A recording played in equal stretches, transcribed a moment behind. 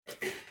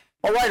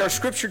All right, our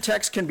scripture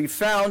text can be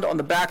found on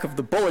the back of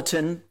the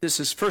bulletin.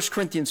 This is 1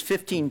 Corinthians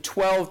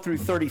 15:12 through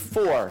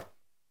 34.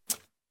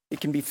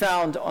 It can be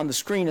found on the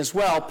screen as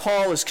well.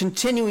 Paul is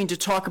continuing to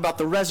talk about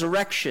the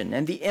resurrection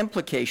and the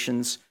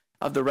implications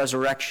of the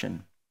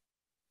resurrection.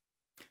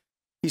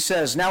 He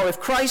says, "Now if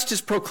Christ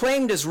is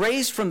proclaimed as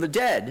raised from the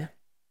dead,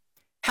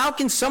 how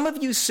can some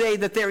of you say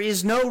that there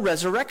is no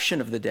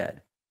resurrection of the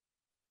dead?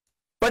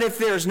 But if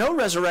there is no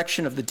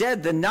resurrection of the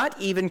dead, then not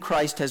even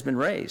Christ has been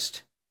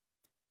raised.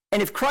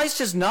 And if Christ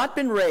has not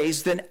been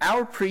raised, then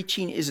our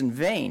preaching is in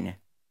vain,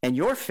 and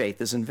your faith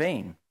is in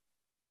vain.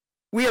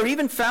 We are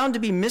even found to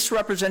be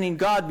misrepresenting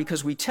God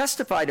because we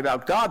testified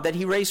about God that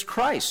he raised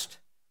Christ,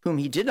 whom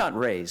he did not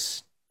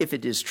raise, if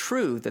it is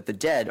true that the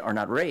dead are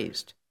not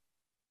raised.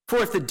 For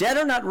if the dead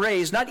are not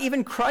raised, not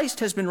even Christ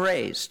has been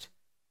raised.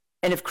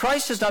 And if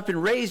Christ has not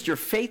been raised, your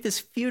faith is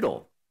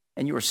futile,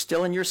 and you are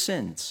still in your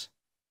sins.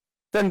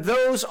 Then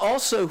those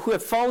also who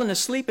have fallen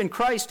asleep in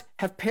Christ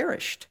have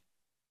perished.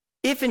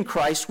 If in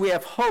Christ we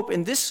have hope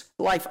in this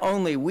life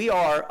only, we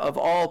are of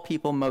all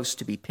people most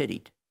to be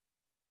pitied.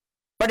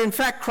 But in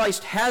fact,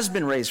 Christ has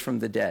been raised from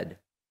the dead,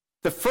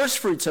 the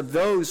firstfruits of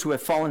those who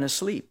have fallen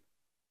asleep.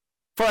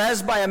 For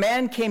as by a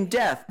man came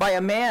death, by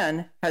a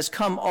man has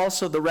come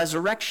also the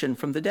resurrection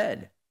from the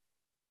dead.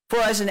 For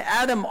as in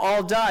Adam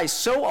all die,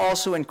 so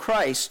also in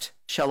Christ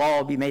shall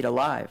all be made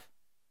alive.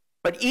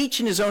 But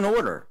each in his own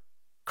order.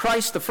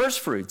 Christ the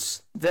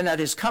firstfruits, then at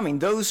his coming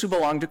those who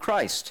belong to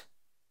Christ.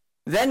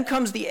 Then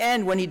comes the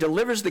end when he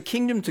delivers the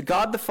kingdom to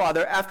God the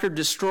Father after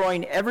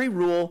destroying every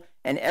rule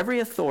and every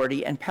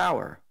authority and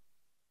power.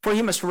 For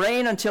he must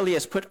reign until he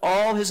has put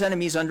all his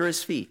enemies under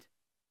his feet.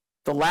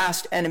 The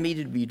last enemy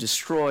to be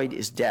destroyed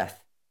is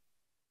death.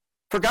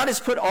 For God has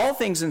put all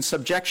things in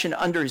subjection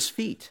under his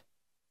feet.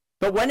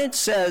 But when it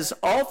says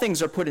all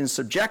things are put in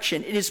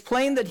subjection, it is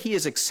plain that he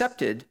is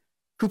accepted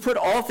who put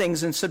all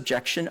things in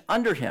subjection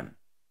under him.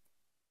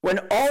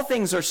 When all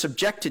things are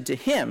subjected to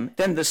him,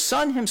 then the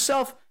Son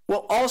himself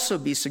will also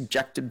be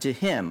subjected to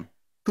him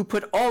who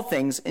put all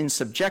things in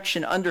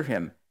subjection under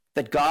him,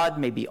 that God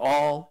may be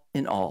all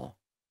in all.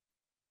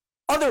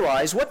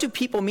 Otherwise, what do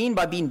people mean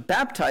by being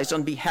baptized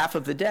on behalf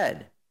of the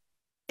dead?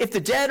 If the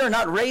dead are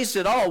not raised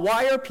at all,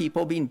 why are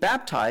people being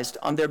baptized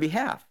on their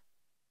behalf?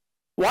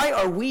 Why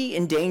are we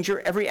in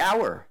danger every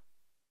hour?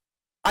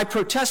 I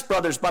protest,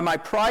 brothers, by my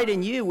pride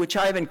in you, which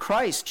I have in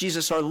Christ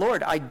Jesus our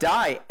Lord, I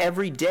die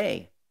every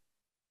day.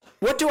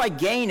 What do I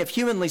gain if,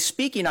 humanly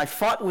speaking, I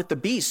fought with the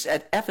beasts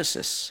at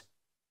Ephesus?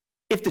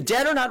 If the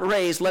dead are not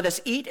raised, let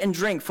us eat and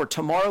drink, for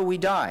tomorrow we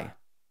die.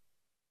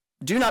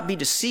 Do not be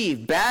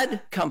deceived.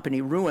 Bad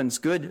company ruins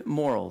good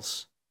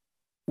morals.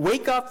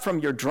 Wake up from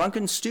your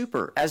drunken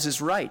stupor, as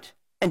is right,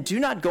 and do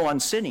not go on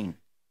sinning,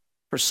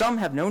 for some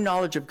have no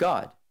knowledge of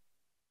God.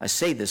 I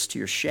say this to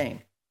your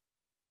shame."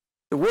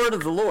 The word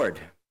of the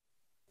Lord.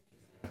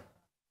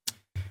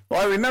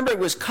 Well, I remember it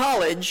was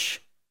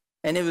college,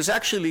 and it was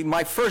actually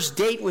my first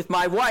date with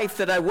my wife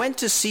that I went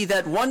to see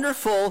that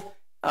wonderful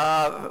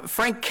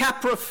Frank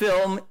Capra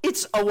film,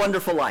 It's a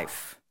Wonderful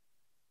Life.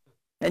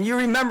 And you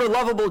remember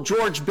lovable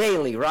George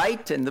Bailey,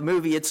 right? In the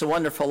movie It's a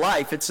Wonderful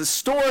Life. It's a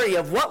story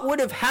of what would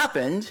have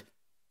happened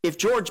if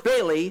George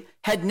Bailey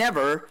had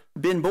never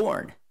been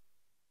born.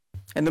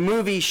 And the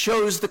movie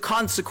shows the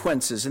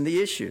consequences and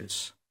the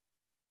issues.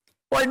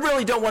 Well, I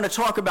really don't want to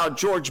talk about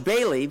George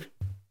Bailey,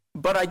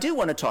 but I do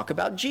want to talk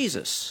about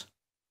Jesus.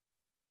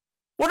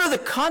 What are the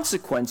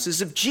consequences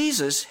if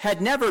Jesus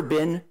had never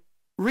been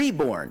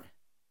reborn?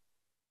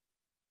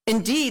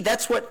 Indeed,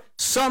 that's what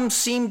some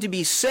seem to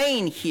be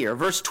saying here.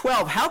 Verse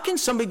 12, how can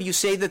some of you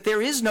say that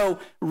there is no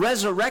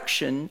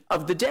resurrection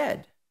of the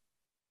dead?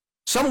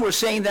 Some were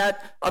saying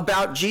that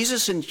about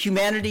Jesus and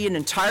humanity in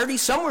entirety.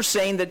 Some were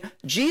saying that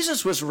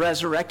Jesus was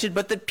resurrected,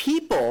 but that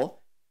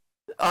people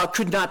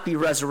could not be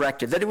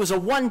resurrected, that it was a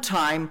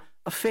one-time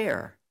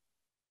affair.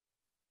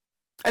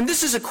 And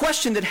this is a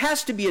question that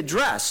has to be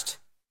addressed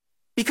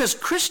because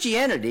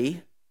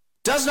Christianity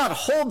does not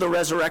hold the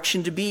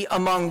resurrection to be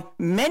among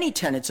many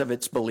tenets of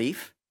its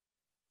belief.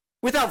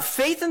 Without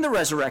faith in the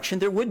resurrection,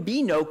 there would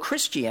be no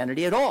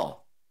Christianity at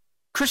all.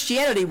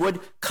 Christianity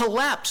would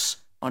collapse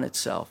on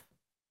itself.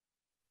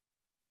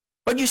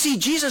 But you see,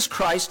 Jesus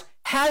Christ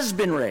has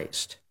been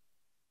raised,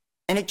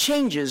 and it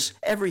changes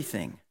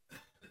everything.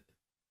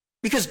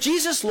 Because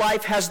Jesus'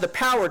 life has the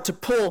power to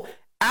pull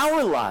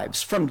our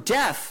lives from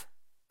death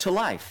to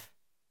life.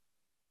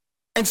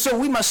 And so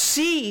we must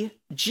see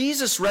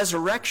Jesus'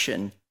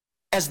 resurrection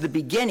as the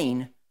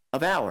beginning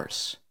of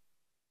ours.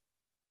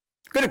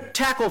 I'm going to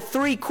tackle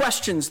three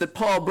questions that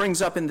Paul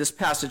brings up in this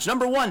passage.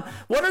 Number one,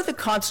 what are the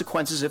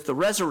consequences if the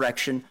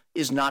resurrection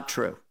is not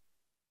true?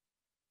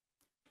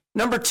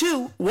 Number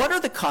two, what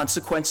are the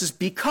consequences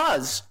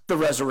because the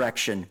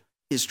resurrection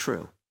is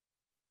true?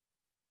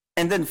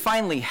 And then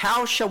finally,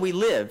 how shall we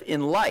live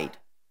in light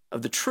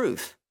of the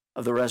truth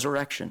of the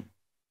resurrection?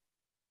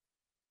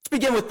 Let's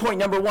begin with point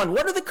number one.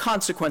 What are the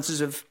consequences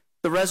if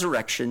the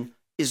resurrection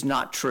is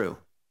not true?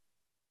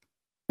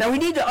 Now, we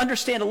need to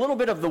understand a little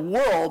bit of the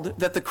world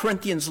that the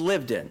Corinthians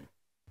lived in.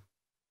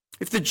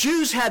 If the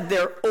Jews had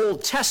their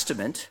Old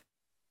Testament,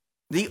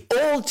 the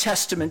Old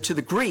Testament to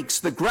the Greeks,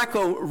 the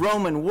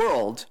Greco-Roman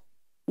world,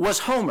 was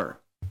Homer.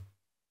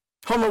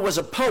 Homer was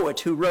a poet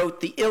who wrote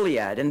the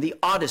Iliad and the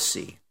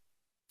Odyssey.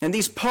 And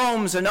these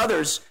poems and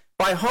others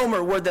by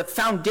Homer were the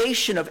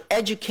foundation of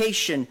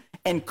education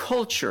and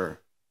culture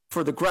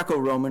for the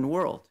Greco-Roman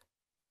world.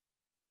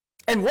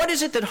 And what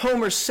is it that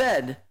Homer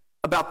said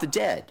about the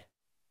dead?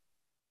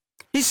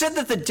 He said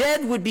that the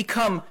dead would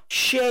become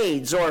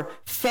shades or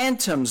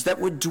phantoms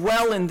that would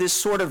dwell in this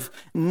sort of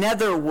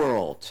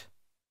netherworld,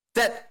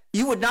 that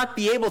you would not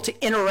be able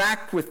to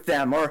interact with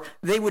them, or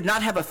they would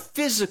not have a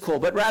physical,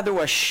 but rather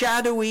a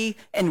shadowy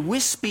and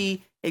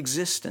wispy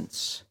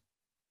existence.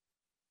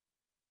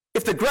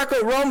 If the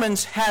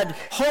Greco-Romans had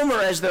Homer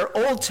as their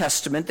Old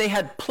Testament, they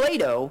had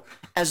Plato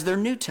as their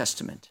New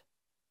Testament.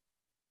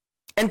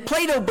 And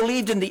Plato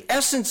believed in the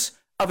essence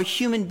of a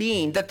human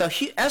being, that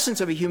the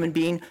essence of a human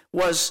being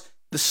was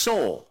the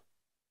soul,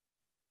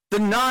 the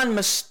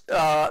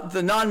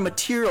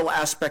non-material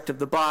aspect of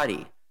the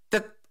body,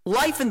 that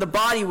life in the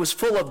body was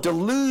full of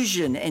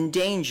delusion and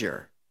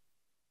danger.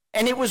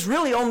 And it was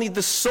really only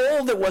the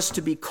soul that was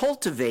to be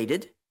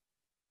cultivated,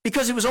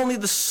 because it was only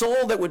the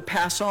soul that would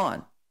pass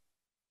on.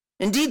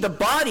 Indeed, the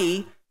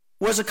body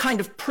was a kind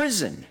of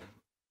prison,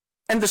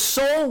 and the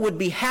soul would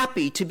be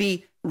happy to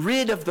be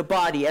rid of the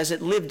body as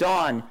it lived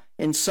on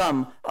in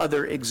some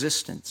other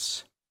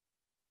existence.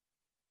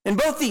 In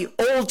both the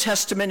Old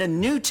Testament and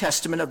New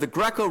Testament of the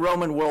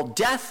Greco-Roman world,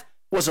 death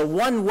was a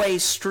one-way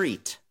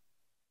street.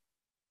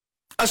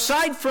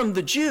 Aside from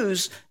the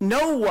Jews,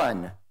 no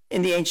one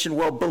in the ancient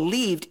world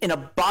believed in a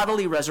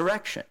bodily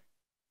resurrection.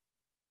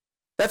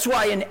 That's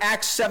why in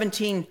Acts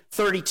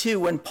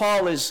 17:32, when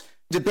Paul is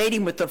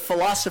debating with the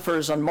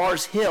philosophers on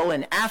Mars Hill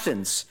in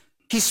Athens,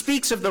 he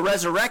speaks of the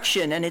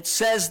resurrection, and it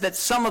says that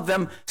some of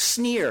them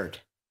sneered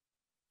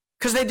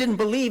because they didn't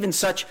believe in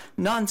such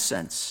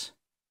nonsense.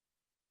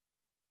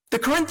 The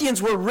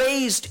Corinthians were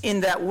raised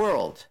in that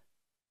world,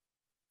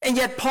 and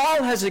yet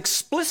Paul has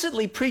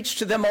explicitly preached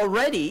to them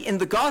already in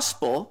the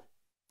gospel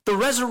the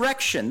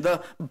resurrection,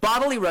 the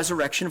bodily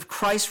resurrection of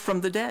Christ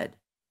from the dead.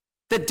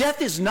 That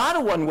death is not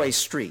a one-way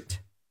street,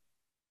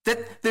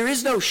 that there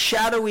is no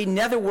shadowy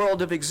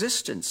netherworld of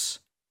existence,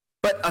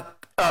 but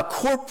a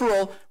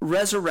corporal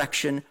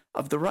resurrection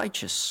of the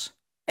righteous.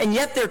 And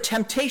yet their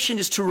temptation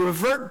is to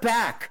revert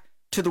back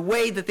to the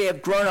way that they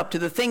have grown up, to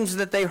the things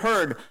that they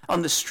heard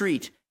on the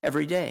street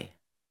every day.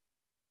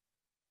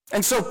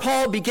 And so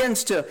Paul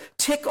begins to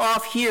tick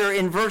off here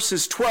in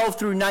verses 12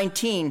 through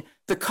 19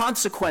 the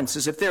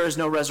consequences if there is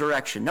no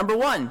resurrection. Number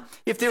one,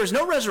 if there is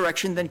no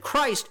resurrection, then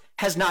Christ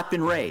has not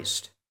been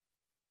raised.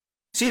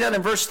 See that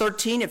in verse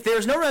 13? If there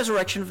is no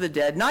resurrection of the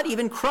dead, not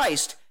even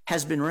Christ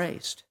has been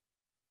raised.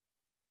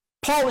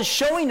 Paul is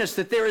showing us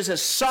that there is a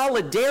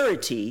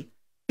solidarity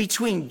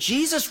between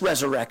Jesus'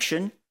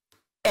 resurrection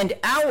and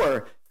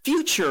our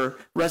future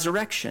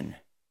resurrection.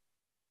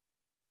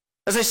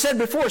 As I said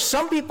before,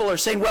 some people are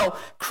saying, well,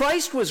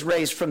 Christ was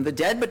raised from the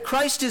dead, but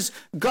Christ is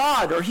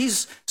God, or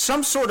he's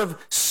some sort of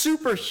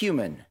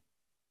superhuman,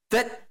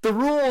 that the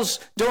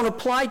rules don't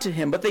apply to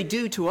him, but they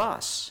do to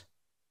us.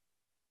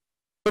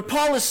 But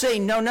Paul is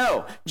saying,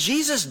 no,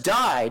 Jesus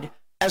died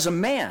as a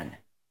man,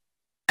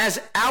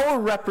 as our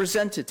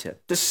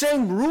representative. The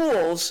same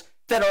rules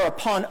that are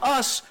upon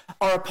us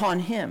are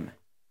upon him.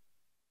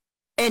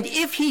 And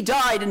if he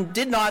died and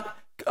did not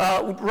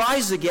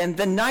rise again,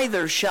 then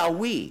neither shall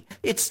we.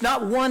 It's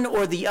not one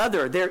or the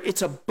other.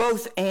 It's a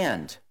both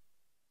and.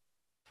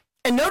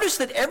 And notice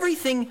that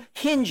everything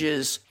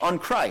hinges on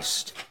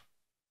Christ.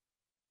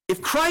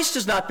 If Christ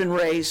has not been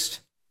raised,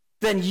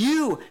 then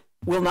you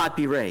will not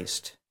be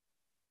raised.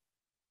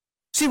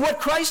 See, what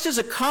Christ has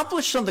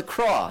accomplished on the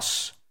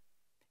cross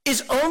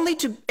is only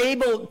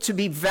able to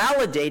be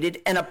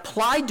validated and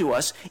applied to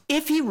us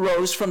if he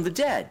rose from the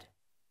dead.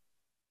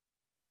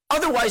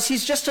 Otherwise,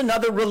 he's just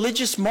another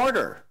religious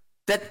martyr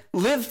that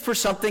lived for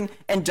something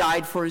and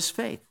died for his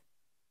faith.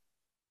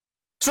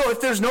 So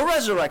if there's no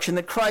resurrection,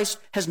 then Christ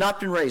has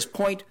not been raised,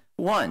 point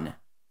one.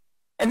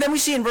 And then we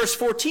see in verse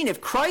 14, if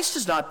Christ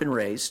has not been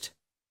raised,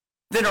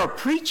 then our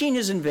preaching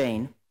is in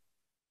vain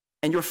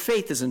and your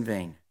faith is in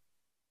vain.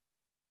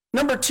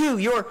 Number two,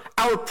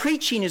 our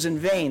preaching is in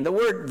vain. The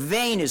word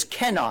vain is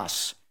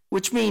kenos,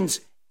 which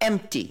means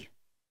empty.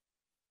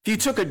 If you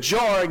took a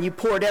jar and you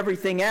poured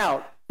everything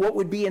out, what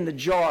would be in the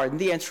jar? And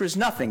the answer is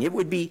nothing. It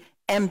would be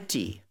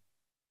empty.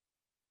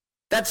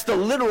 That's the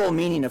literal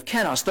meaning of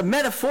kenos. The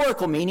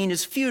metaphorical meaning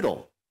is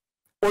futile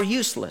or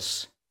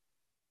useless.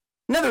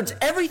 In other words,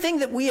 everything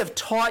that we have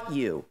taught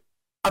you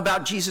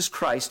about Jesus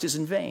Christ is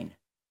in vain.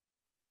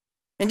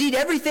 Indeed,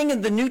 everything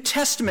in the New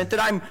Testament that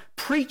I'm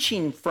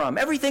preaching from,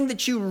 everything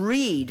that you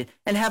read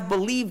and have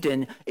believed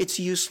in,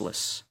 it's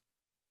useless.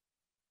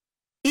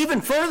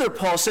 Even further,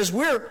 Paul says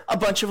we're a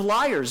bunch of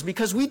liars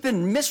because we've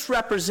been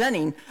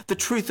misrepresenting the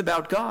truth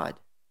about God.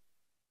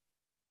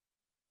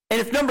 And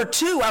if number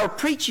two, our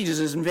preaching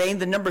is in vain,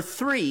 then number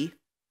three,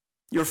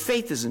 your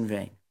faith is in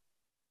vain.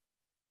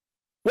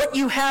 What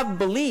you have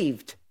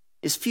believed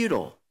is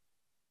futile.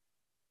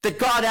 that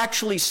God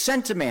actually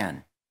sent a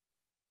man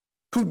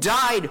who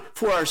died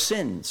for our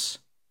sins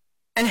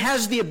and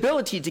has the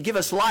ability to give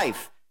us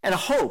life and a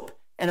hope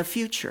and a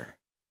future.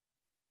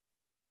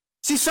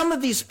 See, some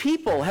of these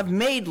people have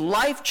made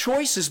life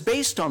choices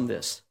based on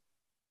this,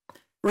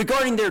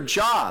 regarding their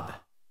job,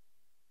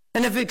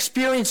 and have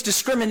experienced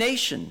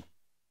discrimination,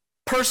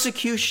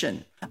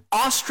 persecution,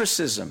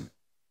 ostracism,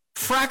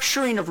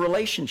 fracturing of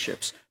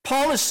relationships.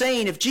 Paul is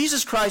saying if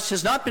Jesus Christ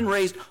has not been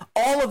raised,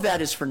 all of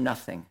that is for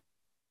nothing.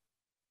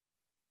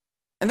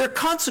 And there are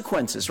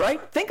consequences,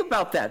 right? Think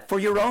about that for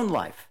your own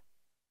life.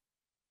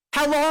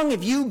 How long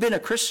have you been a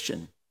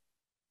Christian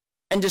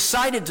and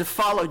decided to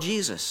follow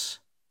Jesus,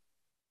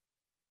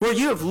 where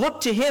you have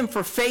looked to him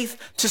for faith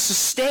to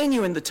sustain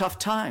you in the tough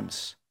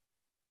times,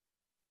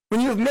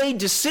 when you have made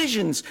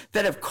decisions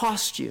that have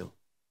cost you?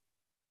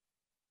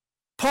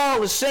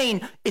 Paul is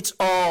saying it's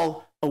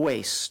all a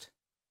waste.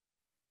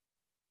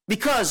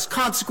 Because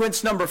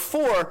consequence number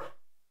 4,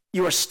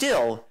 you are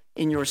still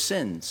in your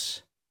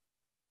sins.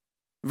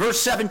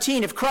 Verse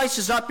 17, if Christ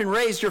has not been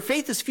raised, your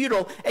faith is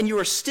futile and you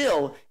are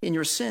still in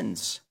your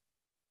sins.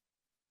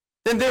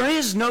 Then there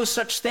is no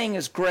such thing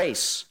as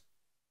grace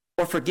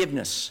or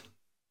forgiveness.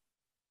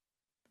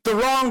 The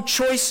wrong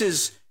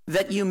choices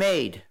that you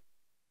made,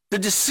 the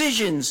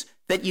decisions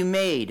that you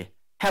made,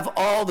 have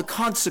all the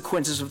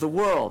consequences of the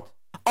world.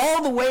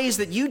 All the ways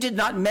that you did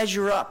not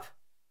measure up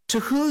to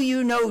who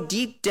you know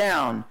deep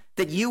down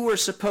that you were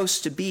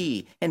supposed to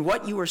be and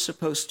what you were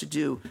supposed to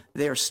do,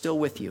 they are still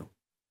with you.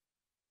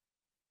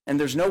 And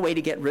there's no way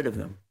to get rid of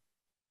them.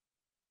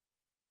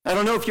 I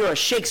don't know if you're a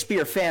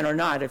Shakespeare fan or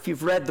not, if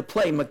you've read the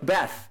play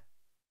Macbeth.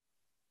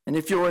 And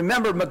if you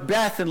remember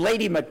Macbeth and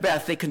Lady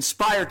Macbeth, they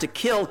conspire to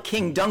kill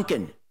King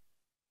Duncan.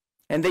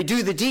 And they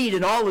do the deed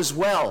and all is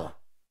well.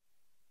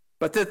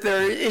 But that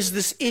there is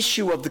this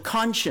issue of the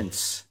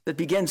conscience that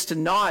begins to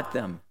gnaw at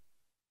them.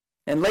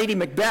 And Lady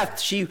Macbeth,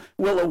 she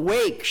will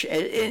awake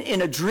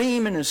in a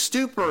dream and a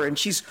stupor, and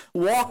she's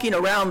walking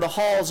around the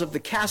halls of the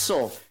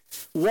castle,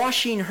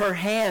 washing her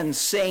hands,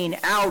 saying,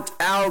 out,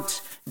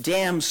 out,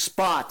 damn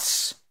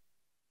spots,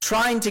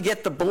 trying to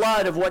get the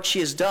blood of what she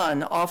has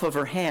done off of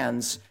her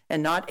hands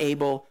and not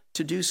able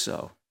to do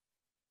so.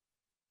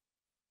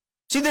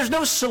 See, there's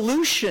no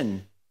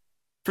solution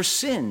for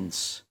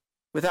sins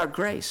without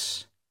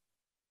grace.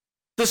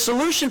 The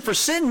solution for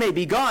sin may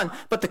be gone,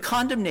 but the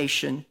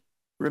condemnation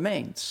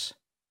remains.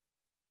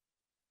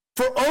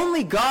 For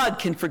only God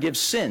can forgive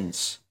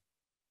sins,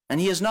 and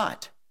he is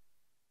not.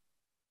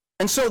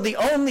 And so the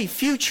only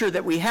future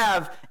that we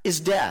have is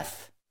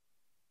death.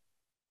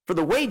 For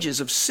the wages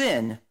of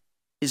sin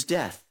is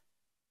death.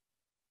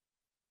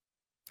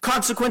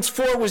 Consequence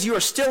 4 was you are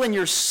still in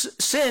your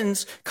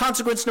sins.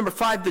 Consequence number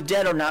 5, the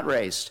dead are not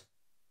raised.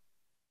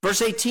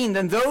 Verse 18,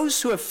 then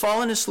those who have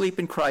fallen asleep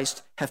in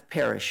Christ have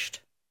perished.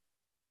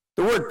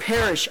 The word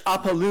perish,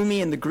 apolumi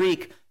in the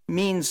Greek,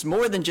 means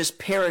more than just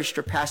perished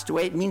or passed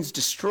away. It means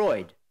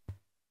destroyed.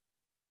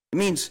 It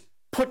means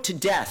put to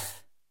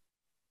death.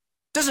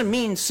 It doesn't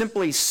mean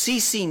simply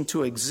ceasing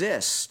to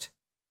exist,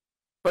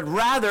 but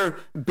rather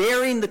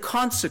bearing the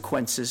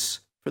consequences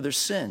for their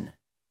sin.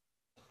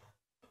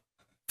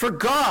 For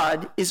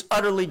God is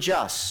utterly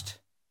just,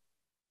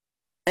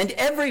 and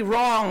every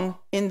wrong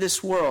in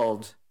this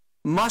world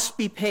must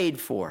be paid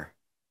for.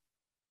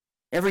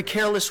 Every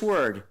careless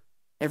word,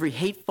 every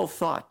hateful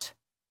thought,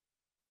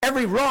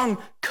 every wrong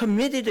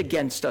committed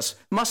against us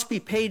must be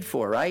paid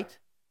for, right?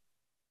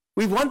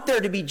 We want there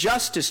to be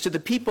justice to the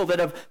people that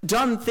have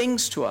done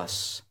things to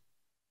us,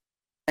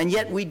 and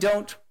yet we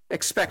don't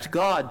expect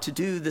God to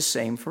do the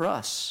same for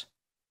us.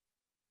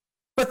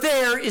 But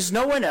there is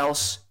no one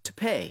else to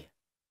pay.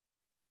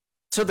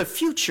 So the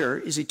future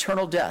is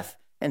eternal death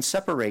and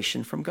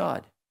separation from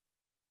God.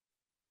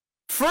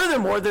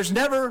 Furthermore, there's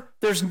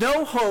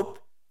no hope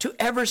to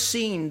ever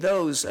seeing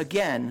those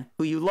again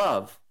who you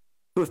love,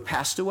 who have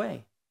passed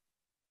away.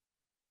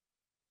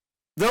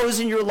 Those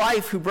in your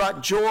life who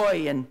brought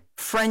joy and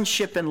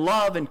friendship and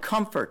love and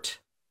comfort.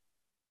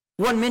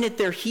 One minute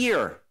they're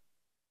here,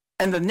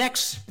 and the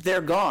next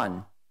they're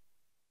gone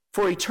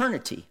for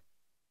eternity.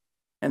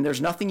 And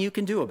there's nothing you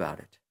can do about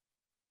it.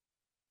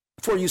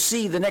 For you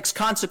see, the next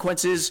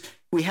consequence is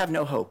we have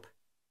no hope.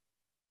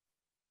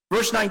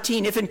 Verse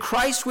 19, if in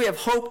Christ we have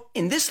hope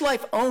in this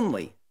life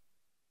only,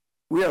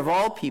 we are of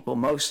all people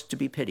most to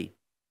be pitied.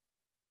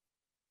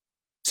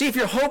 See, if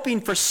you're hoping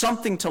for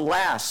something to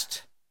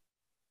last,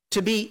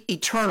 to be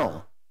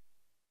eternal,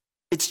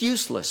 it's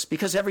useless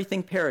because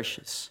everything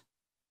perishes.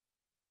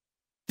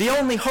 The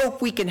only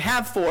hope we can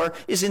have for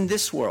is in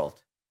this world,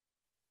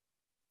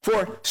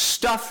 for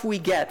stuff we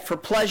get, for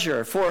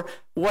pleasure, for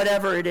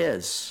whatever it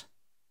is.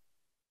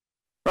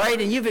 Right?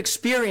 And you've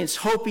experienced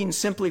hoping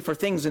simply for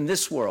things in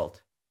this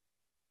world.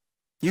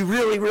 You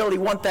really, really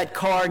want that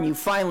car, and you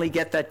finally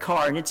get that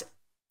car, and it's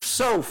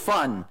so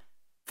fun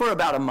for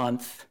about a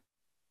month.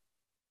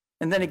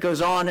 And then it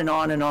goes on and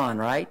on and on,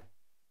 right?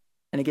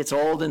 And it gets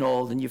old,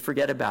 and you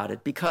forget about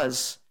it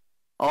because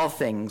all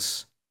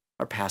things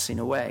are passing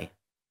away.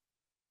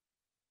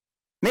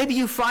 Maybe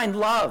you find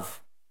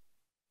love.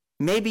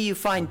 maybe you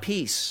find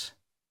peace.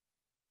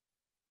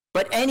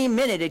 But any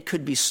minute it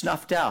could be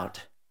snuffed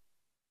out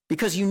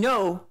because you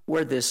know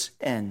where this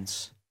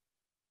ends.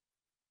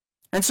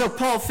 And so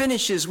Paul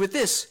finishes with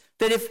this,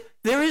 that if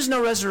there is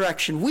no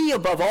resurrection, we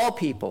above all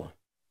people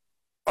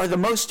are the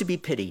most to be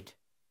pitied.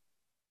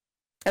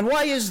 And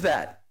why is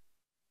that?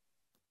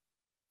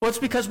 Well, it's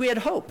because we had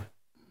hope,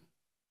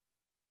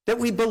 that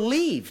we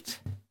believed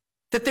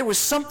that there was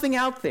something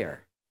out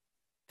there,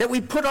 that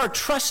we put our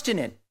trust in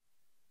it.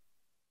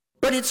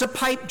 But it's a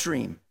pipe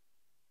dream.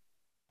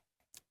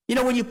 You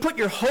know, when you put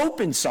your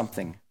hope in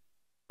something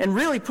and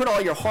really put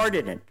all your heart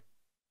in it,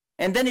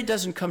 and then it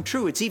doesn't come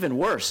true, it's even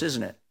worse,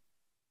 isn't it?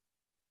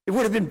 It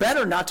would have been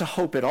better not to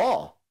hope at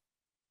all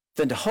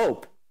than to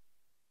hope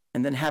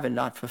and then have it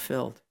not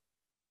fulfilled.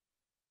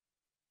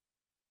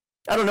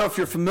 I don't know if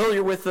you're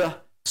familiar with the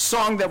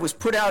song that was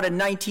put out in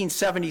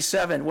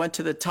 1977, went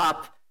to the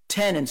top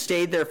 10 and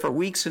stayed there for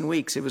weeks and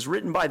weeks. It was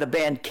written by the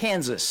band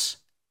Kansas.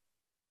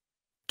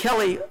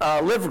 Kelly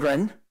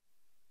Livgren,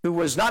 who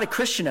was not a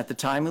Christian at the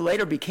time, who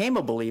later became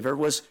a believer,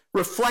 was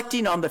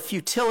reflecting on the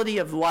futility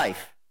of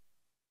life.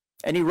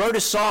 And he wrote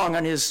a song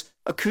on his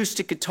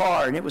acoustic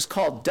guitar, and it was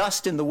called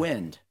Dust in the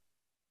Wind.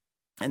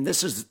 And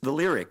this is the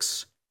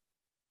lyrics.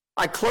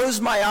 I close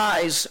my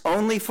eyes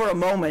only for a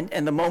moment,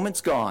 and the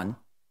moment's gone.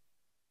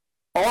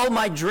 All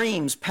my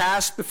dreams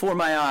pass before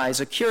my eyes,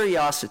 a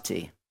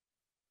curiosity.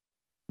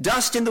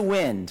 Dust in the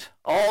wind,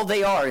 all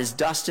they are is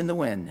dust in the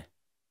wind.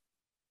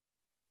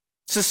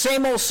 It's the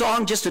same old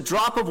song, just a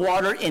drop of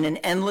water in an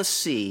endless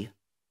sea.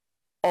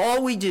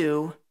 All we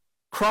do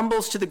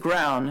crumbles to the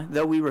ground,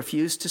 though we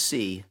refuse to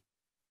see.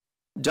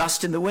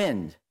 Dust in the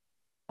wind.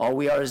 All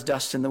we are is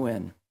dust in the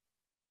wind.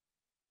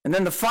 And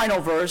then the final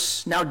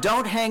verse, now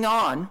don't hang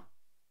on.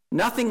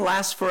 Nothing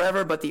lasts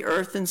forever but the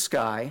earth and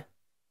sky.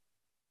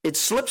 It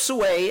slips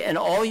away and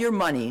all your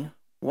money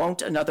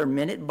won't another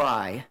minute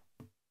buy.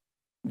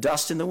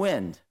 Dust in the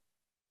wind.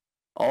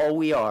 All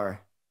we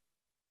are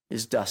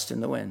is dust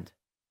in the wind.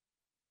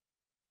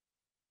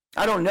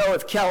 I don't know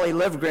if Kelly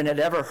Livgren had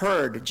ever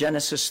heard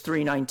Genesis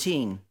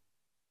 3:19,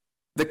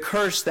 the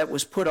curse that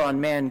was put on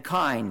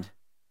mankind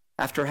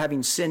after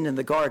having sinned in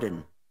the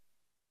garden.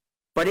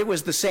 But it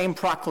was the same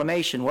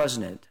proclamation,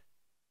 wasn't it?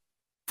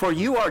 For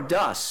you are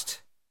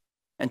dust,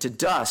 and to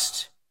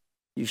dust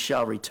you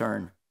shall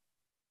return.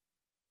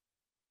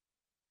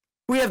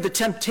 We have the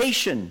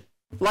temptation,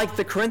 like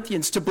the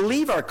Corinthians, to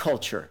believe our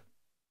culture,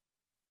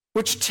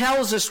 which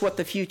tells us what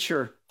the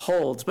future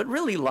holds, but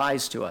really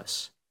lies to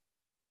us.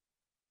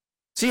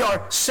 See,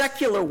 our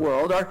secular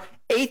world, our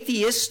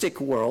atheistic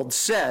world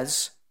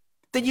says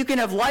that you can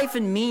have life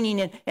and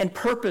meaning and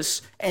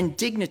purpose and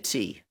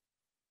dignity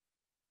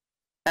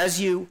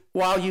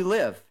while you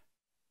live.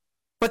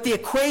 But the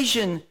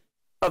equation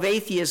of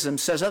atheism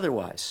says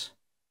otherwise.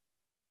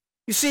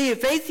 You see,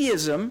 if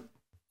atheism,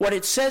 what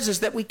it says is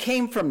that we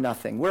came from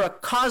nothing. We're a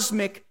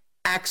cosmic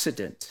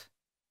accident.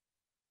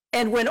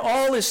 And when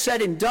all is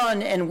said and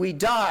done and we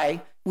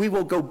die, we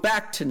will go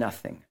back to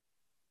nothing.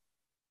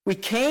 We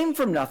came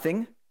from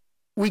nothing,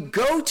 we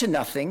go to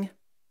nothing,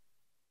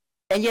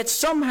 and yet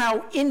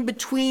somehow in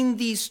between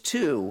these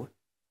two,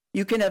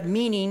 you can have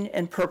meaning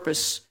and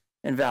purpose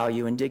and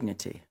value and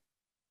dignity.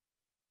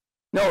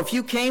 No, if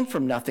you came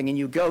from nothing and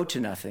you go to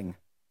nothing,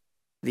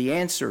 the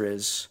answer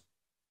is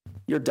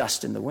you're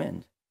dust in the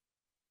wind.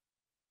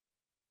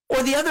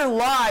 Or the other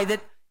lie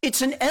that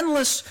it's an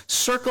endless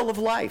circle of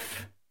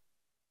life,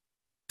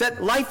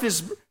 that life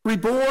is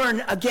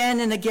reborn again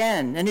and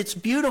again, and it's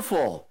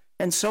beautiful,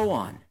 and so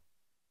on.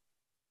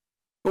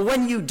 But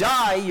when you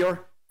die,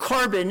 your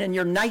carbon and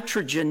your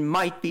nitrogen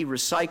might be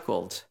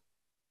recycled,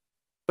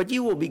 but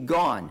you will be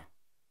gone.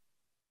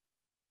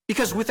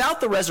 Because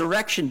without the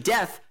resurrection,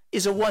 death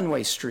is a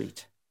one-way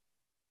street.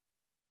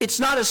 It's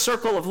not a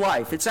circle of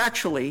life. It's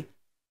actually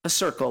a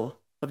circle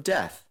of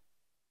death.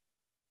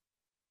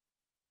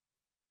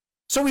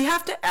 So we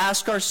have to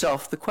ask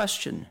ourselves the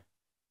question,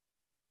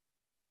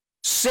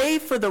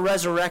 save for the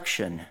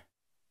resurrection,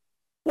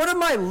 what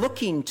am I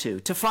looking to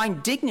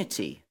find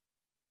dignity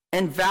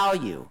and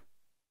value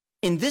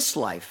in this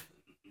life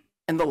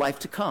and the life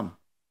to come?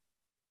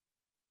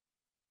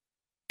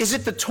 Is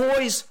it the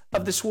toys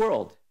of this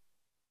world?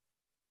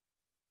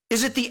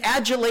 Is it the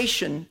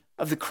adulation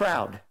of the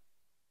crowd?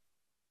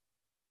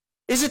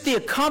 Is it the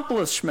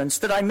accomplishments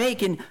that I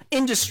make in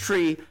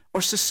industry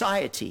or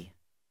society?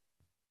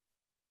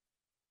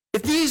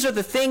 If these are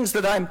the things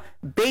that I'm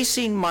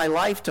basing my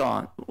life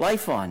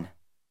on,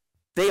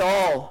 they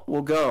all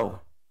will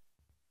go.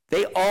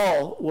 They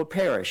all will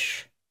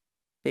perish.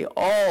 They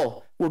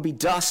all will be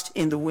dust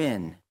in the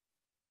wind.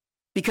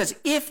 Because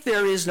if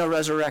there is no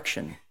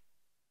resurrection,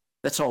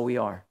 that's all we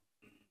are.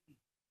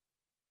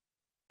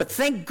 But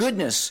thank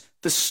goodness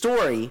the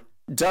story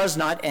does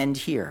not end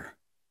here.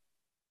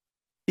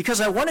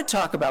 Because I want to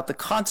talk about the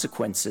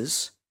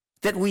consequences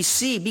that we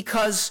see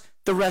because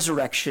the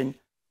resurrection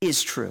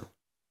is true.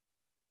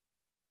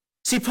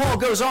 See, Paul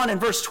goes on in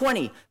verse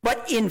 20,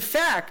 but in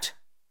fact,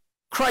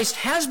 Christ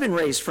has been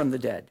raised from the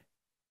dead,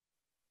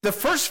 the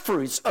first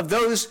fruits of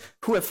those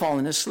who have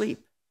fallen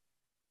asleep.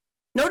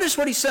 Notice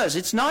what he says.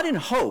 It's not in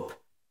hope.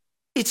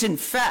 It's in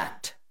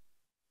fact.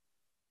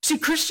 See,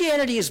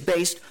 Christianity is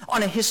based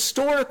on a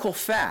historical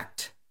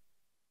fact.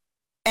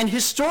 And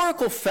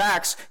historical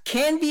facts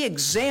can be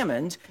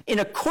examined in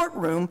a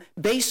courtroom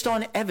based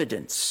on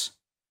evidence.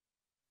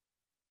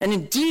 And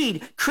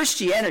indeed,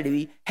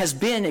 Christianity has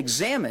been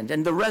examined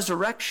and the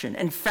resurrection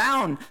and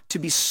found to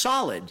be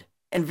solid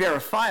and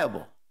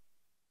verifiable.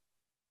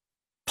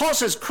 Paul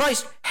says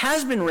Christ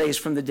has been raised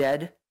from the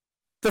dead,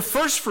 the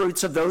first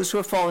fruits of those who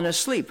have fallen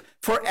asleep.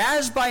 For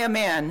as by a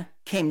man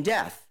came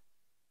death,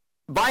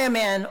 by a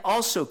man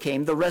also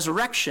came the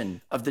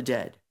resurrection of the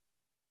dead.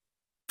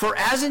 For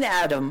as in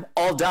Adam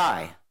all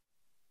die,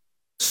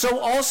 so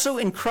also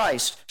in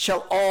Christ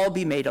shall all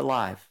be made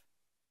alive.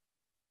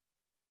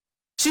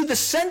 See, the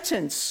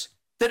sentence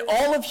that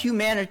all of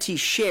humanity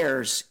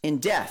shares in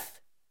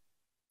death,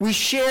 we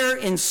share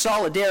in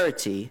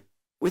solidarity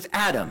with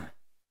Adam.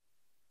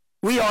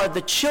 We are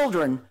the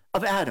children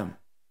of Adam.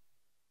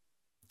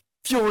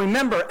 If you'll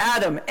remember,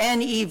 Adam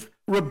and Eve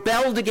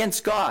rebelled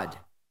against God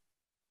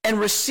and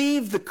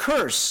received the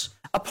curse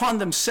upon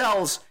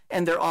themselves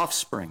and their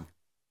offspring.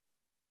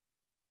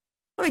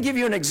 Let me give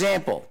you an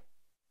example.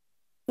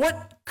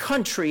 What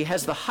country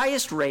has the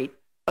highest rate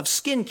of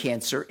skin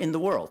cancer in the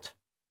world?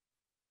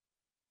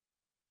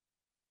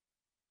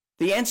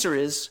 The answer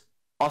is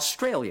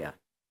Australia.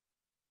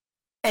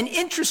 And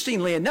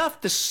interestingly enough,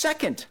 the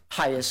second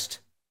highest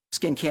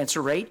skin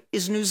cancer rate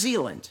is New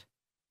Zealand.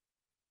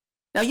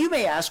 Now you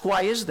may ask,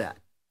 why is that?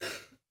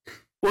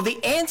 Well,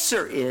 the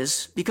answer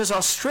is because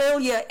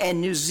Australia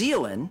and New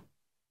Zealand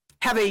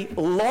have a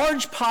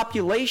large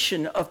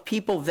population of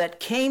people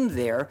that came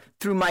there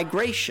through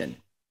migration,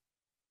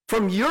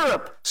 from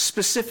Europe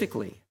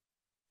specifically.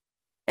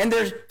 And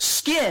their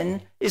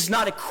skin is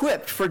not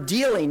equipped for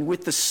dealing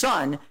with the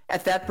sun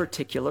at that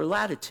particular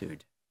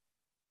latitude.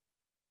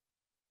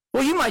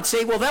 Well, you might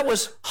say, well, that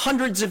was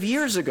hundreds of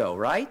years ago,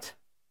 right?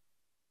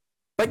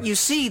 But you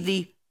see,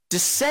 the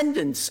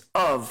descendants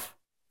of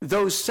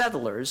those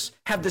settlers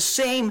have the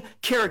same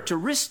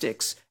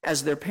characteristics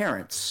as their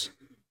parents.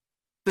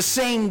 The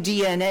same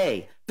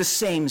DNA, the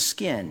same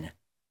skin,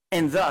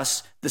 and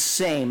thus the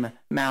same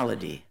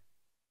malady.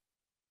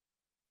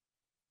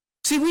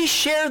 See, we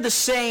share the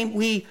same,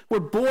 we were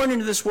born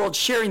into this world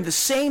sharing the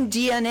same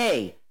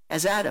DNA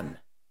as Adam.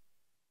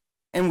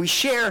 And we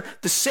share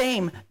the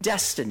same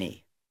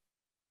destiny.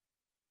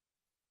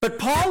 But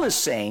Paul is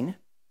saying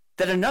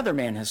that another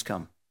man has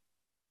come.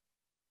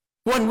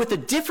 One with a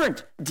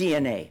different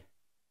DNA.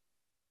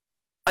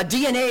 A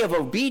DNA of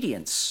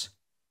obedience.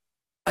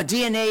 A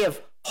DNA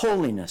of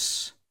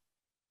holiness.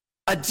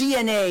 A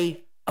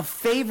DNA of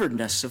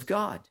favoredness of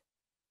God.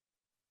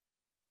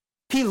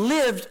 He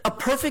lived a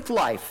perfect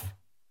life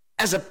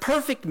as a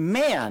perfect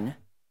man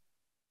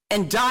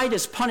and died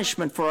as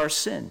punishment for our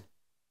sin.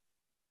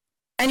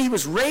 And he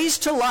was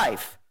raised to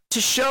life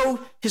to show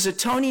his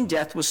atoning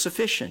death was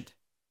sufficient.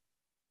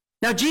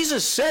 Now,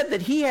 Jesus said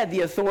that he had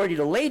the authority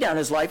to lay down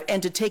his life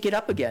and to take it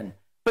up again.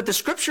 But the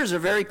scriptures are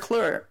very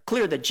clear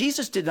that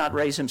Jesus did not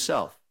raise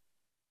himself.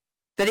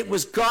 That it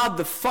was God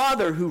the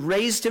Father who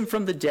raised him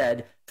from the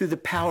dead through the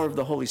power of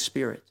the Holy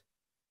Spirit.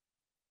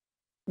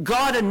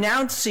 God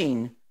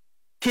announcing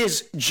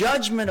his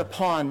judgment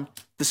upon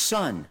the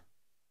Son,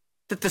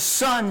 that the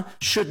Son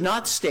should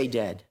not stay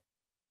dead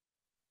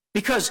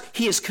because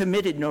he has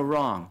committed no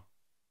wrong.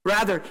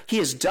 Rather, he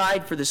has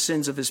died for the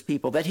sins of his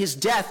people, that his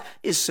death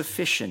is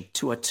sufficient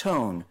to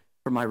atone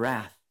for my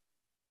wrath.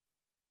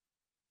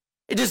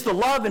 It is the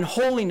love and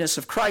holiness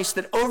of Christ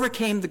that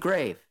overcame the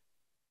grave.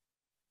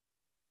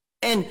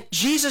 And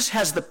Jesus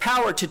has the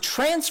power to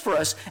transfer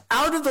us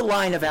out of the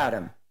line of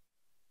Adam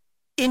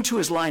into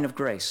his line of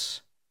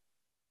grace.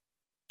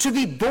 To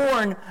be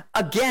born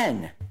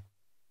again,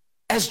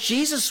 as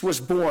Jesus was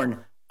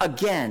born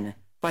again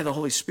by the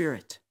Holy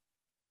Spirit.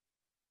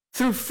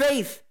 Through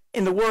faith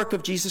in the work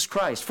of Jesus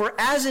Christ. For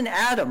as in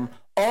Adam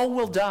all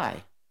will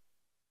die,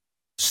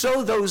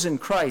 so those in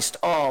Christ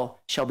all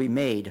shall be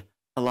made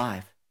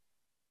alive.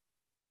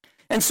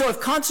 And so if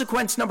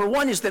consequence number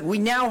one is that we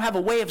now have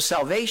a way of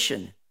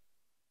salvation,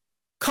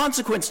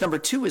 consequence number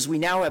two is we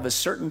now have a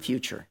certain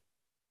future.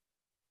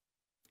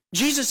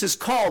 Jesus is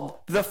called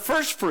the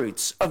first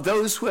fruits of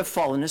those who have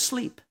fallen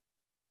asleep.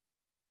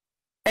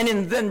 And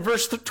in then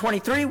verse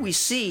 23, we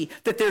see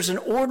that there's an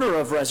order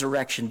of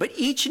resurrection, but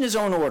each in his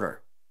own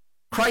order.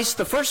 Christ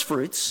the first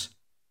fruits,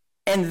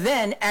 and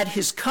then at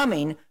his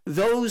coming,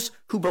 those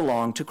who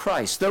belong to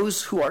Christ,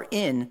 those who are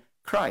in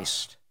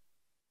Christ.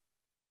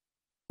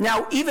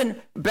 Now,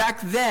 even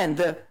back then,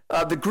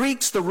 the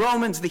Greeks, the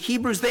Romans, the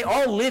Hebrews, they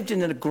all lived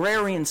in an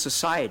agrarian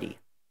society.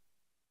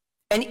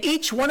 And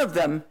each one of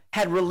them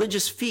had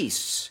religious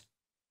feasts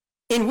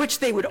in which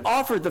they would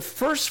offer the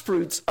first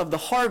fruits of the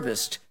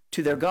harvest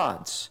to their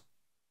gods.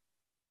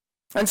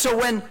 And so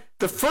when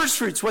the first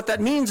fruits, what that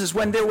means is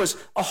when there was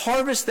a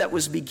harvest that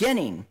was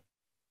beginning,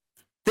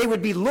 they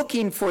would be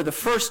looking for the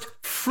first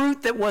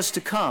fruit that was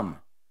to come,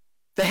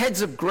 the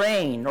heads of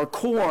grain or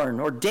corn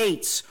or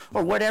dates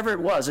or whatever it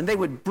was, and they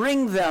would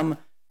bring them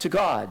to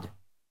God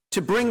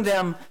to bring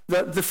them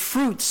the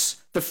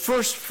fruits, the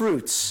first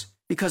fruits,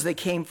 because they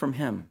came from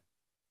him.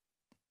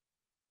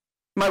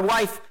 My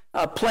wife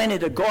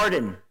planted a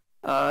garden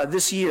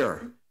this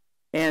year,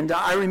 and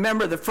I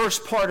remember the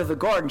first part of the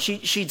garden.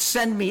 She'd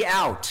send me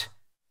out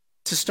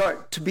to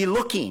start to be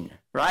looking,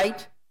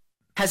 right?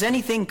 Has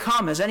anything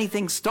come? Has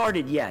anything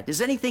started yet?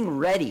 Is anything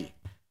ready?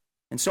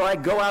 And so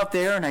I'd go out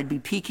there and I'd be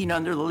peeking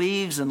under the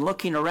leaves and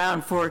looking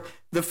around for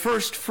the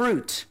first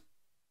fruit.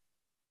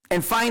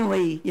 And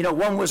finally,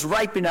 one was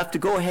ripe enough to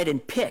go ahead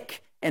and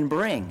pick and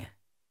bring.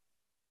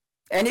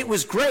 And it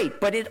was great,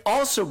 but it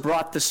also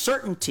brought the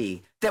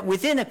certainty that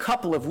within a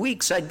couple of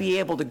weeks I'd be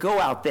able to go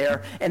out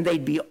there and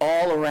they'd be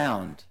all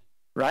around,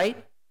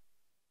 right?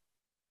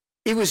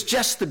 It was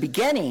just the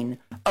beginning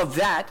of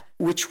that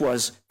which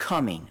was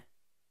coming.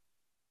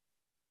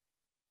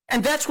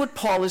 And that's what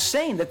Paul is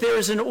saying, that there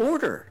is an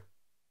order,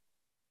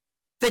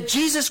 that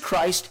Jesus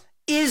Christ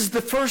is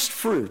the first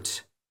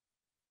fruit,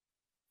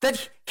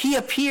 that he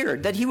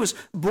appeared, that he was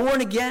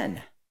born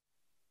again.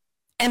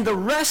 And the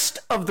rest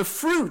of the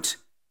fruit,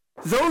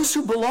 those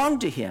who belong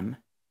to him,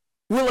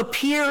 will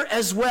appear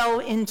as well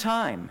in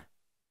time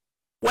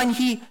when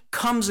he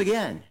comes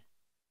again.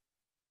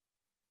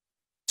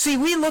 See,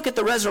 we look at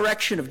the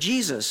resurrection of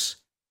Jesus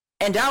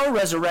and our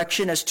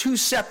resurrection as two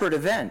separate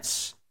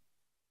events.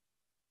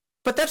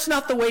 But that's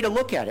not the way to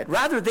look at it.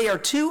 Rather, they are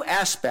two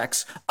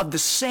aspects of the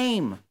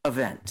same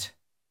event.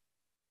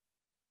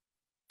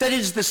 That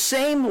is the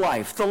same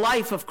life, the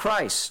life of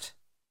Christ,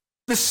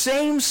 the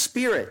same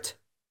Spirit,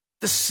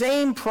 the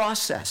same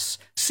process,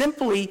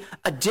 simply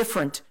a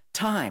different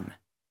time.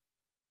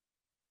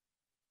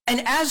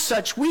 And as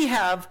such, we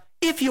have,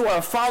 if you are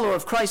a follower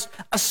of Christ,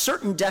 a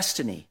certain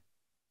destiny.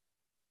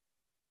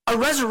 A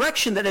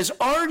resurrection that has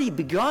already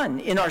begun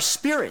in our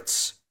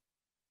spirits,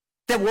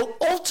 that will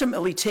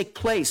ultimately take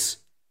place,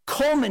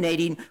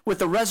 culminating with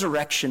the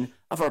resurrection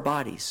of our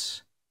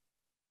bodies.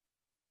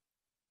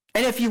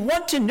 And if you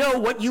want to know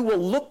what you will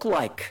look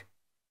like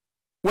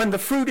when the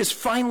fruit is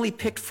finally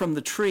picked from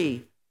the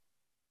tree,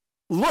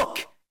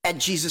 look at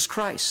Jesus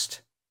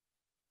Christ.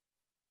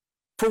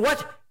 For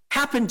what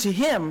happened to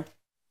him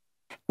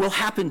will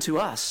happen to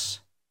us.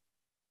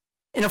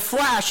 In a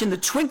flash, in the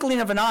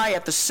twinkling of an eye,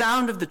 at the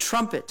sound of the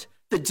trumpet,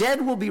 the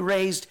dead will be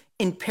raised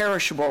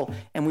imperishable,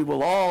 and we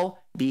will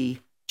all be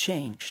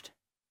changed.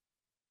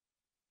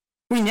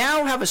 We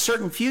now have a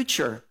certain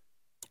future.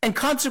 And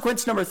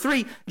consequence number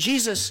 3,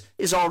 Jesus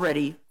is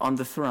already on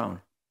the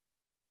throne.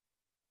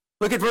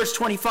 Look at verse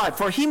 25.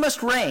 For he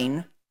must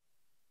reign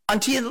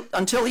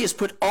until he has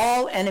put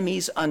all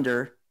enemies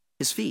under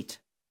his feet.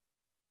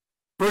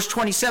 Verse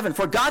 27.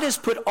 For God has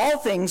put all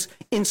things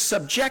in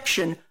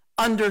subjection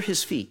under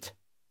his feet.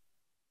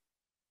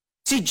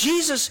 See,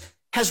 Jesus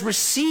has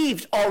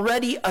received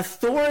already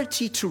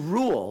authority to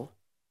rule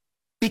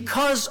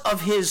because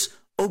of his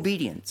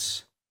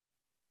obedience.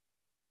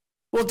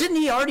 Well, didn't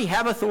he already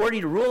have authority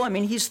to rule? I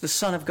mean, he's the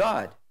Son of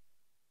God.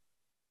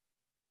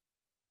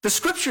 The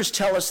scriptures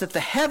tell us that the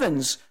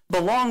heavens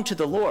belong to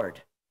the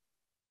Lord,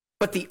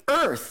 but the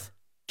earth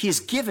he has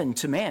given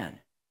to man.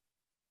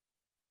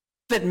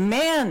 That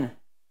man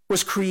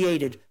was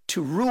created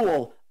to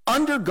rule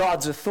under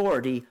God's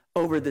authority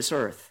over this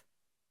earth.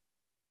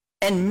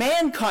 And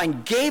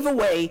mankind gave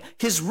away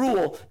his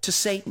rule to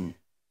Satan.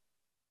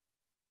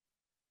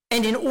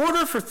 And in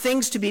order for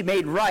things to be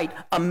made right,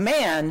 a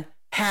man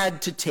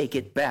had to take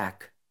it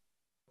back.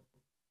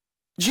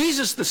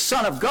 Jesus, the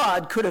Son of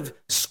God, could have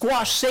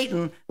squashed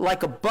Satan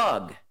like a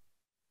bug.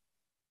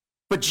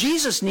 But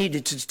Jesus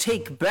needed to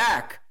take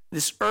back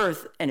this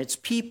earth and its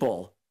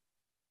people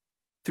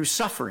through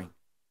suffering.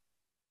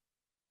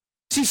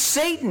 See,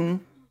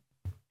 Satan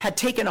had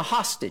taken a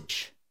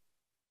hostage.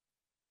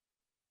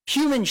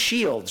 Human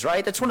shields,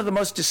 right? That's one of the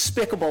most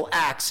despicable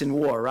acts in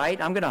war,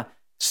 right? I'm going to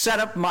set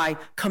up my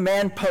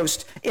command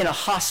post in a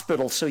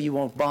hospital so you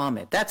won't bomb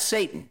it. That's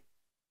Satan,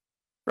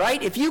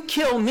 right? If you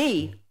kill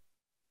me,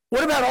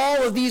 what about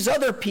all of these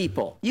other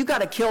people? You got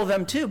to kill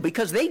them too,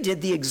 because they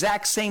did the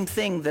exact same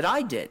thing that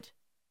I did.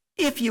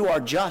 If you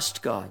are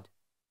just, God.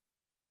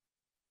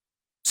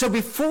 So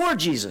before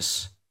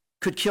Jesus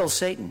could kill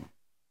Satan,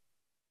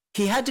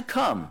 he had to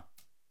come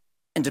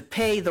and to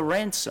pay the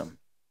ransom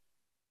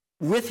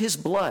with his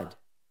blood,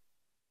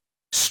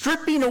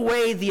 stripping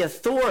away the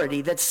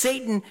authority that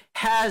Satan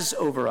has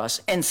over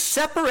us and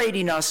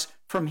separating us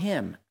from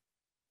him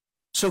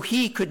so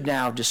he could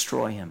now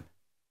destroy him.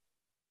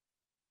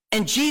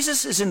 And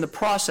Jesus is in the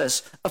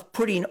process of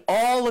putting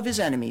all of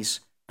his enemies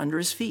under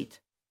his feet.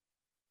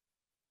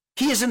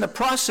 He is in the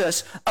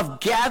process of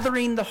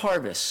gathering the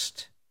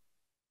harvest,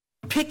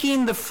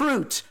 picking the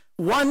fruit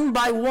one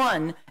by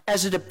one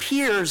as it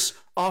appears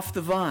off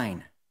the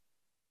vine,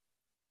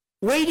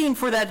 waiting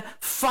for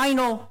that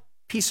final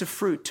piece of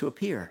fruit to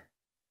appear.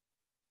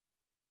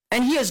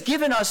 And he has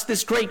given us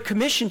this great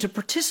commission to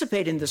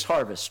participate in this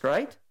harvest,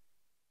 right?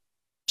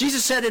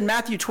 Jesus said in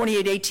Matthew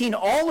 28:18,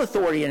 all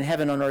authority in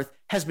heaven and on earth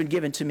has been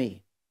given to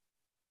me.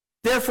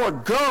 Therefore,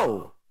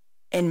 go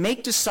and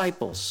make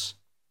disciples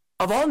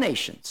of all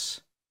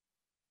nations,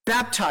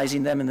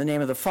 baptizing them in the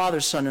name of the Father,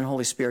 Son, and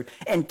Holy Spirit,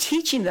 and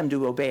teaching them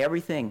to obey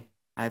everything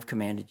I have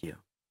commanded you.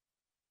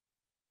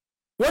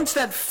 Once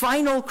that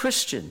final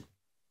Christian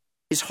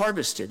is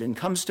harvested and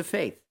comes to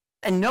faith,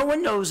 and no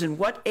one knows in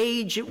what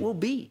age it will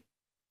be,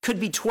 could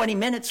be 20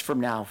 minutes from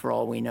now for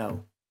all we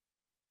know,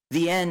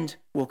 the end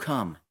will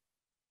come.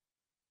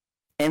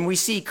 And we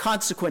see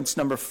consequence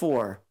number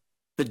 4,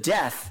 the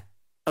death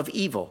of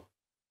evil.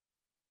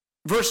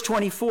 Verse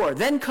 24,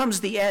 then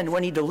comes the end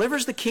when he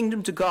delivers the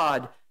kingdom to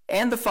God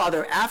and the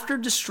Father after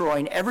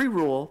destroying every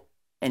rule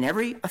and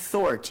every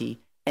authority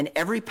and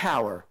every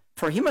power,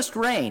 for he must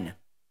reign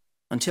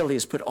until he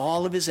has put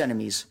all of his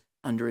enemies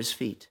under his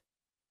feet.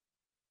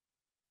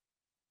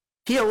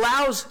 He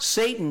allows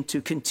Satan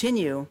to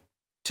continue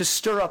to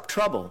stir up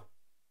trouble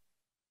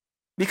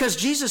because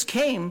Jesus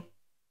came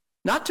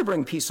not to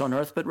bring peace on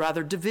earth, but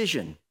rather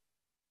division,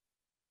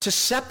 to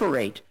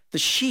separate the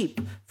sheep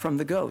from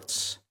the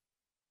goats.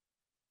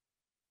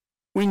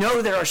 We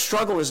know that our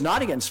struggle is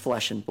not against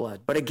flesh and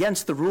blood, but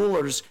against the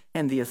rulers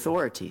and the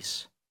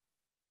authorities.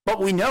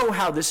 But we know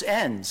how this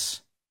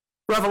ends.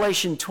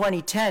 Revelation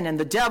 20:10, and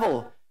the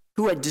devil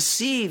who had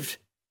deceived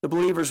the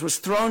believers was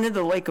thrown into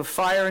the lake of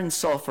fire and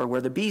sulfur,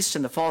 where the beast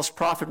and the false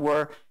prophet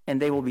were,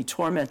 and they will be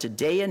tormented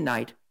day and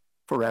night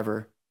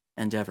forever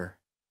and ever.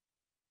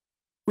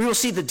 We will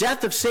see the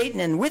death of Satan,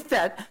 and with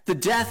that, the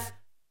death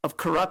of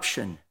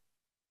corruption.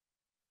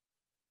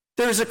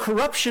 There is a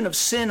corruption of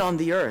sin on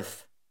the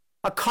earth,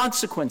 a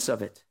consequence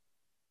of it.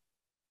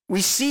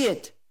 We see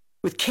it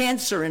with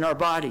cancer in our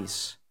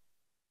bodies,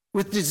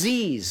 with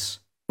disease,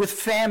 with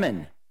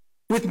famine,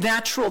 with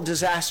natural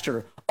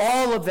disaster.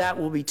 All of that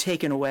will be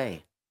taken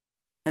away,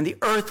 and the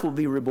earth will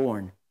be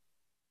reborn.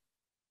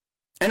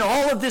 And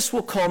all of this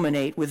will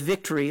culminate with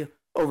victory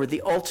over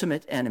the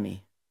ultimate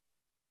enemy.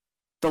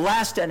 The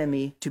last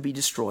enemy to be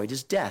destroyed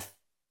is death.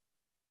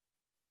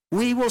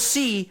 We will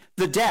see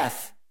the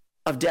death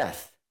of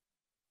death,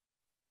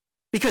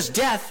 because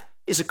death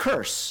is a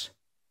curse.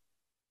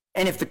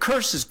 And if the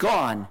curse is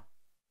gone,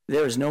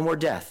 there is no more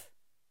death.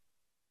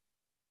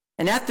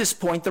 And at this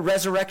point, the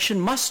resurrection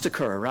must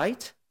occur,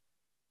 right?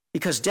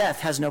 Because death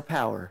has no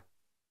power.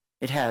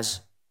 It has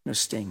no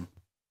sting.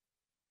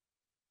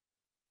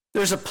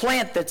 There's a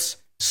plant that's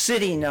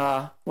sitting,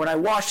 when I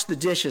wash the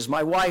dishes,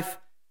 my wife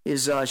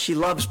she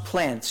loves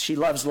plants. She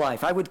loves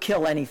life. I would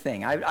kill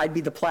anything. I'd be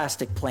the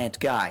plastic plant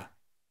guy.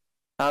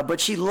 But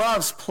she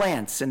loves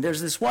plants. And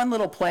there's this one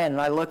little plant,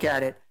 and I look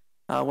at it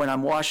when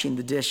I'm washing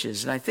the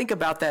dishes. And I think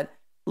about that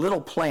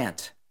little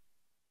plant.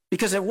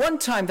 Because at one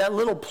time, that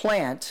little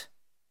plant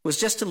was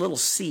just a little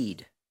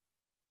seed.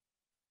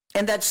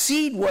 And that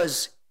seed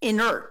was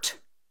inert.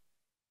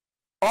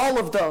 All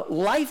of the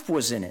life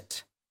was in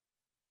it.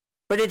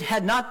 But it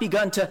had not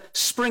begun to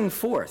spring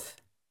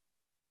forth.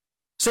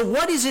 So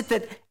what is it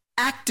that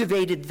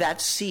activated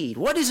that seed?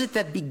 What is it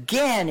that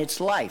began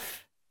its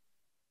life?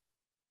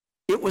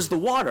 It was the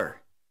water,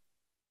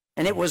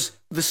 and it was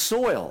the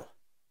soil.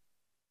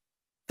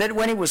 That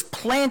when it was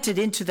planted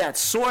into that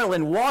soil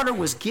and water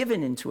was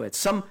given into it,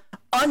 some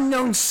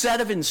unknown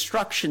set of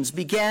instructions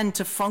began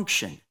to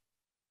function.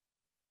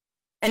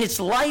 And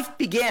its life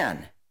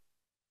began,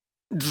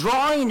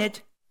 drawing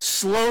it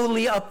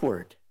slowly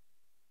upward.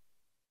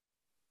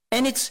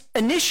 And its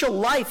initial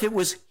life, it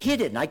was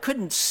hidden. I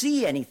couldn't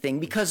see anything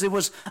because it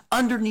was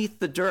underneath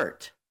the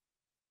dirt.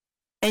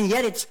 And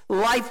yet its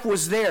life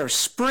was there,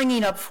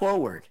 springing up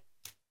forward.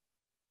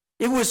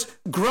 It was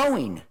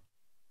growing.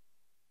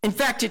 In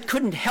fact, it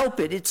couldn't help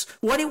it. It's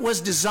what it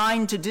was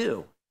designed to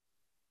do.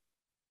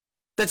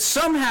 That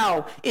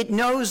somehow it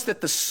knows that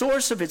the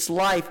source of its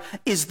life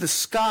is the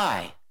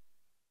sky,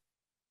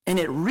 and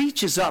it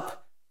reaches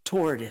up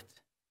toward it.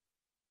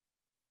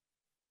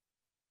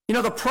 You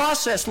know, the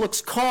process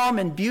looks calm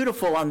and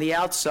beautiful on the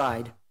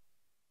outside,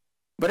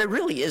 but it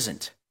really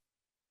isn't.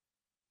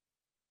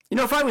 You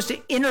know, if I was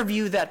to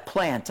interview that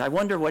plant, I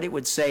wonder what it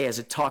would say as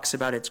it talks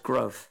about its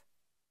growth.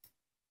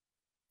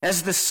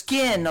 As the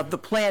skin of the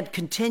plant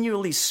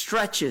continually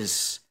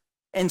stretches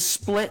and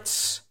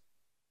splits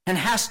and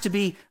has to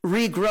be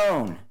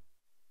regrown,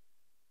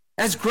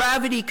 as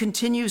gravity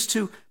continues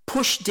to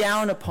push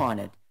down upon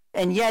it,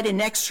 and yet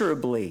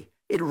inexorably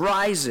it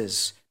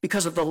rises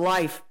because of the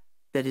life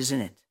that is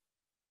in it.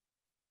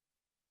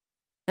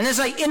 And as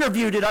I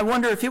interviewed it, I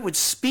wonder if it would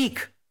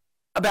speak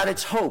about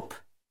its hope,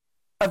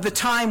 of the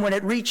time when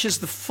it reaches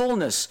the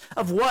fullness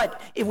of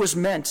what it was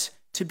meant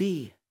to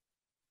be.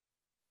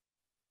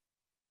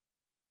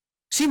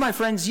 See, my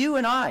friends, you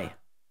and I,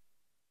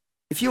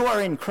 if you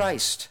are in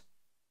Christ,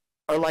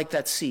 are like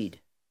that seed.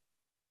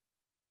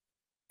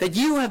 That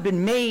you have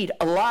been made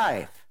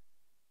alive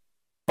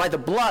by the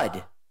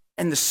blood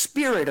and the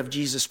Spirit of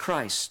Jesus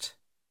Christ.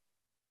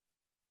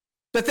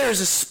 That there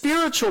is a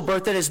spiritual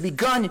birth that has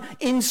begun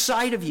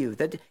inside of you.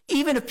 That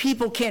even if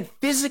people can't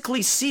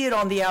physically see it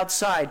on the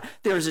outside,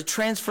 there is a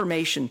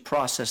transformation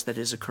process that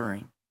is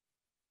occurring.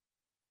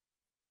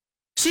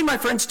 See, my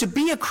friends, to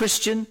be a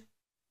Christian,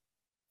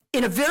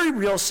 in a very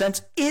real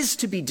sense, is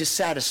to be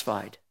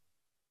dissatisfied.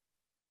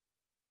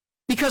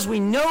 Because we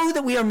know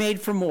that we are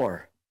made for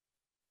more.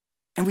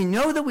 And we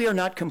know that we are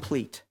not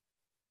complete.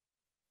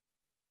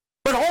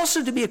 But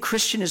also to be a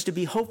Christian is to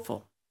be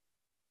hopeful,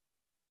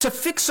 to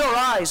fix our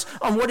eyes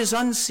on what is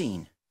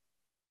unseen.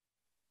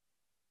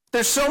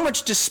 There's so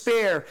much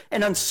despair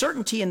and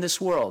uncertainty in this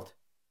world,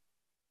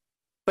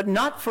 but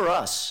not for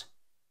us,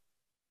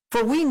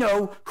 for we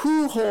know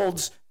who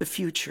holds the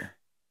future.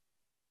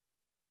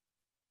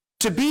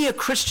 To be a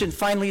Christian,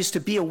 finally, is to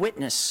be a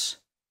witness,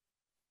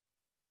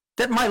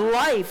 that my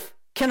life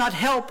cannot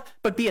help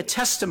but be a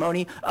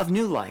testimony of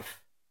new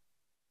life.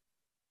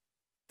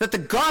 That the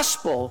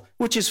gospel,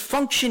 which is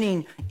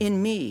functioning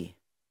in me,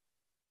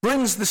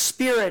 brings the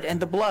Spirit and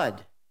the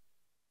blood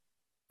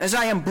as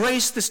I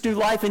embrace this new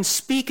life and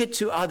speak it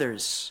to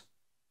others.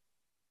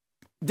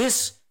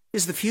 This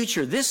is the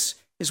future. This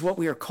is what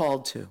we are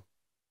called to.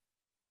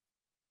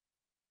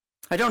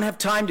 I don't have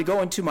time to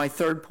go into my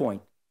third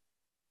point,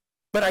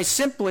 but I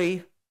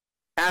simply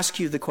ask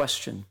you the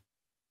question: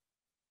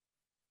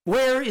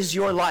 where is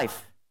your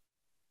life?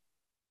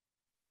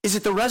 Is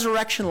it the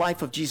resurrection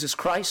life of Jesus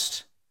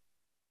Christ?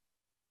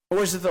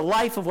 Or is it the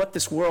life of what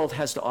this world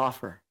has to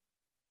offer?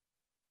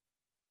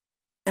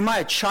 Am I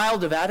a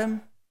child of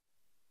Adam?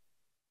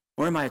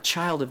 Or am I a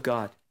child of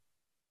God?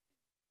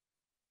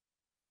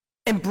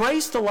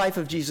 Embrace the life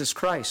of Jesus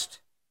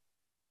Christ,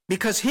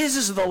 because his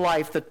is the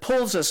life that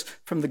pulls us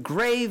from the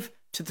grave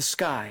to the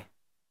sky.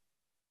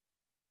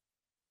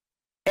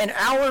 And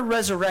our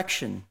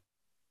resurrection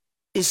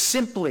is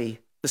simply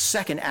the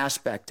second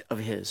aspect of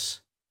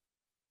his.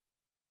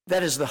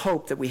 That is the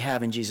hope that we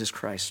have in Jesus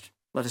Christ.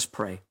 Let us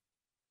pray.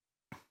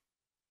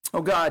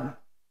 Oh God,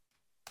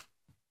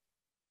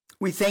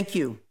 we thank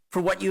you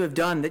for what you have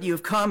done, that you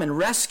have come and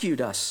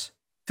rescued us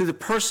through the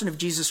person of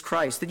Jesus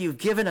Christ, that you have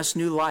given us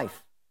new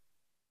life,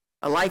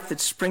 a life that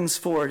springs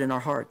forward in our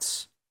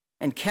hearts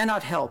and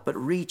cannot help but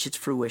reach its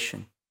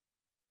fruition.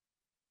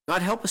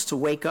 God, help us to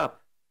wake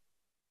up,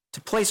 to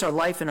place our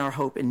life and our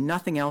hope in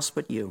nothing else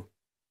but you.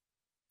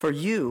 For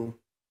you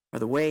are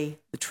the way,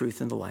 the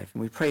truth, and the life.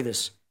 And we pray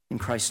this in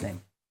Christ's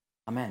name.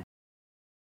 Amen.